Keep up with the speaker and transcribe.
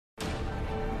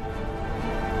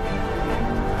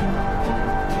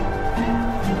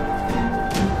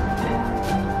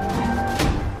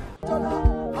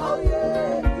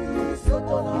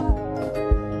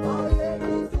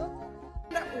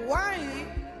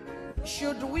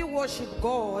should we worship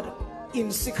God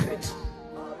in secret?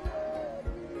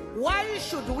 Why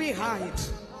should we hide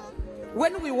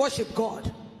when we worship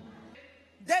God?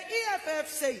 The EFF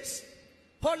says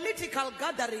political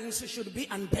gatherings should be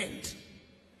unbanned.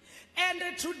 And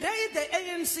today the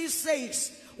ANC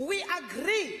says we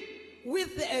agree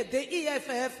with the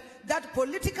EFF that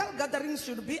political gatherings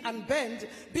should be unbanned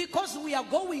because we are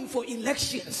going for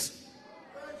elections.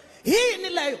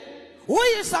 Who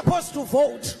is supposed to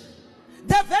vote?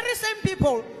 The very same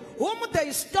people whom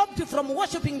they stopped from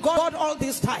worshiping God all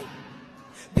this time.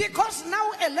 Because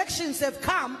now elections have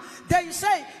come, they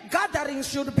say gatherings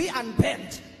should be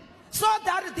unbanned. So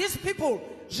that these people,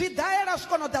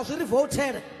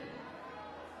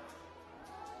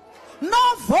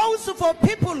 no votes for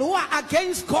people who are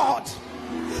against God.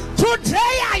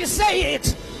 Today I say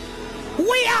it.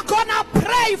 We are gonna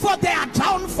pray for their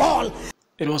downfall.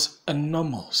 It was a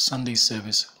normal Sunday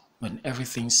service when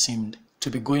everything seemed to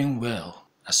be going well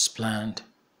as planned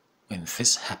when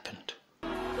this happened.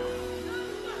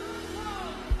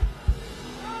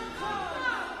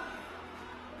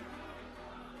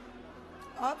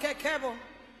 Okay, Kebo.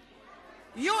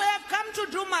 You have come to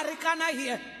do Marikana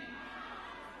here.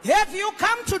 Have you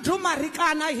come to do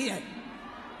Marikana here?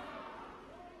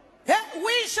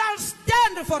 We shall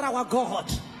stand for our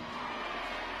God.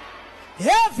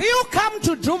 Have you come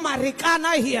to do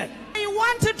Marikana here? You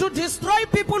wanted to destroy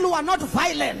people who are not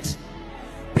violent.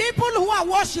 People who are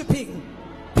worshiping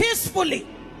peacefully.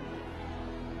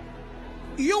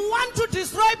 You want to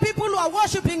destroy people who are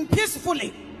worshiping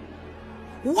peacefully.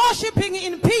 Worshiping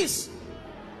in peace.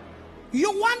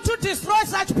 You want to destroy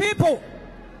such people.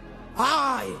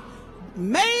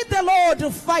 May the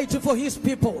Lord fight for his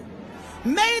people.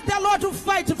 May the Lord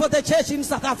fight for the church in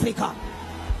South Africa.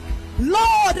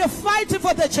 Lord, fight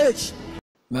for the church.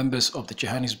 Members of the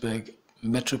Johannesburg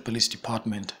Metro Police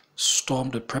Department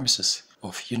stormed the premises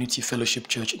of Unity Fellowship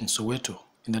Church in Soweto,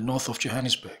 in the north of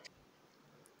Johannesburg.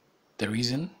 The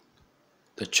reason?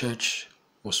 The church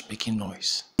was making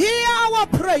noise. Hear our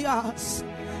prayers.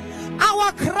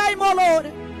 Our crime, oh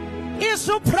Lord, is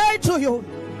to pray to you.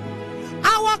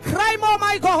 Our crime, oh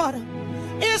my God,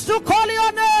 is to call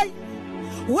your name.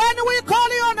 When we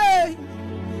call your name,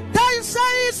 they say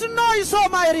it's noise,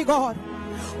 Almighty God.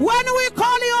 When we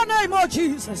call your name, oh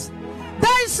Jesus,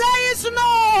 they say it's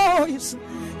noise.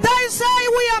 They say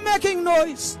we are making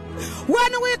noise.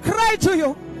 When we cry to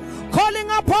you, calling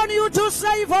upon you to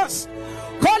save us,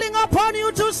 calling upon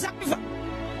you to save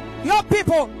your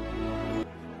people,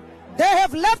 they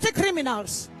have left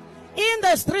criminals in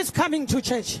the streets coming to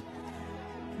church.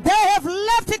 They have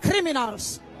left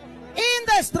criminals in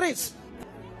the streets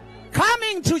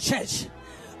coming to church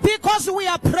because we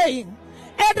are praying,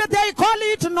 and they call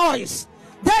it noise.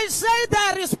 They say they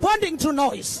are responding to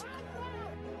noise.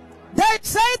 They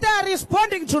say they are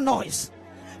responding to noise.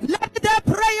 Let the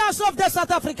prayers of the South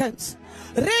Africans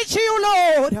reach you,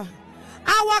 Lord.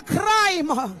 Our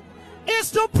crime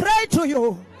is to pray to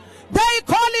you. They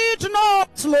call it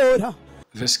noise, Lord.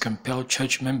 This compelled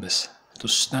church members to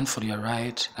stand for their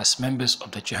right as members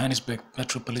of the Johannesburg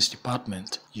Metro Police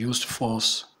Department used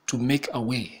force to make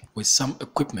away with some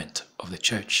equipment of the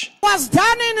church. It was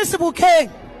done in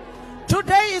Sebokeng.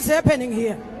 Today is happening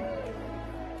here.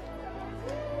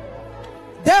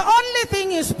 The only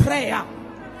thing is prayer.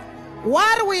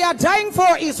 What we are dying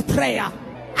for is prayer.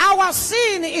 Our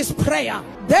sin is prayer.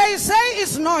 They say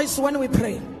it's noise when we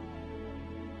pray.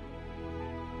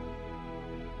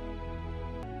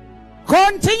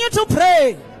 Continue to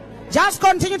pray. Just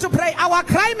continue to pray. Our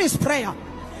crime is prayer.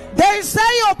 They say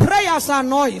your prayers are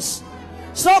noise.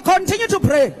 So continue to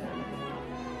pray.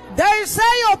 They say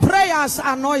your prayers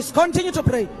are noise. Continue to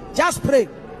pray. Just pray.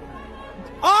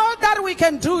 All that we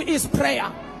can do is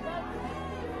prayer.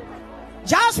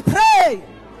 Just pray.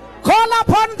 Call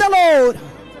upon the Lord.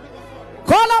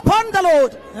 Call upon the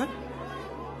Lord. Huh?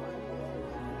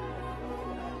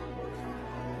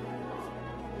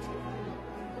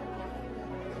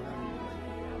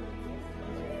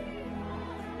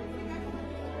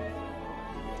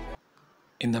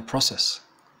 In the process,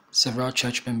 several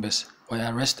church members were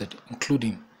arrested,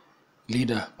 including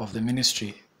leader of the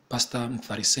ministry, Pastor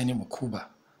Mukhuba,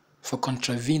 for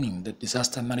contravening the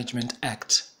Disaster Management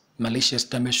Act, malicious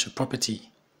damage to property,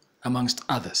 amongst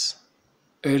others.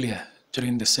 Earlier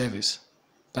during the service,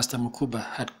 Pastor Mukhuba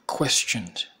had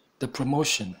questioned the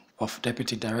promotion of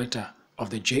Deputy Director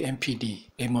of the JMPD,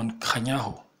 Amon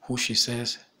Khanyaho, who she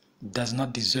says does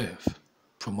not deserve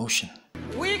promotion.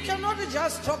 We cannot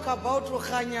just talk about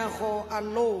Khanyaho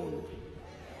alone.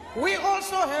 We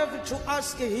also have to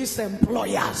ask his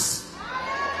employers.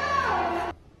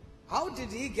 How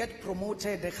did he get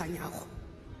promoted, Khanyago?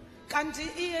 Kanti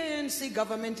ANC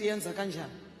government yenza kanjani?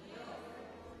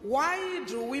 Why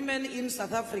do women in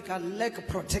South Africa lack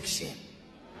protection?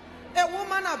 A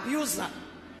woman abuser.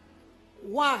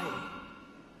 Why?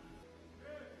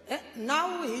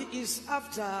 Now he is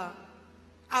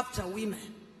after women.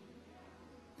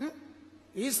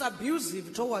 He's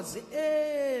abusive towards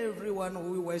everyone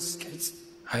who wears skirts.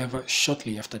 However,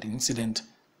 shortly after the incident,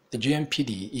 the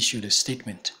JMPD issued a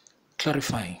statement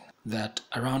clarifying that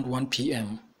around 1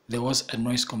 p.m. there was a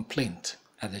noise complaint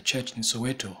at the church in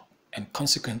Soweto and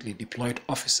consequently deployed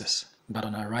officers. But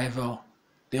on arrival,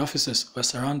 the officers were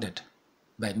surrounded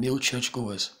by male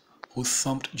churchgoers who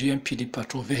thumped JMPD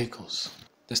patrol vehicles.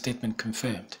 The statement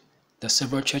confirmed that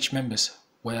several church members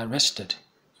were arrested,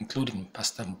 including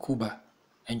Pastor Mukhuba,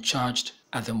 and charged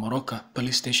at the Moroka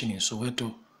police station in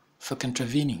Soweto for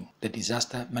contravening the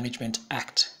Disaster Management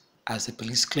Act. As the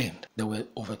police claimed, there were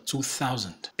over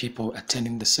 2,000 people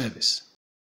attending the service.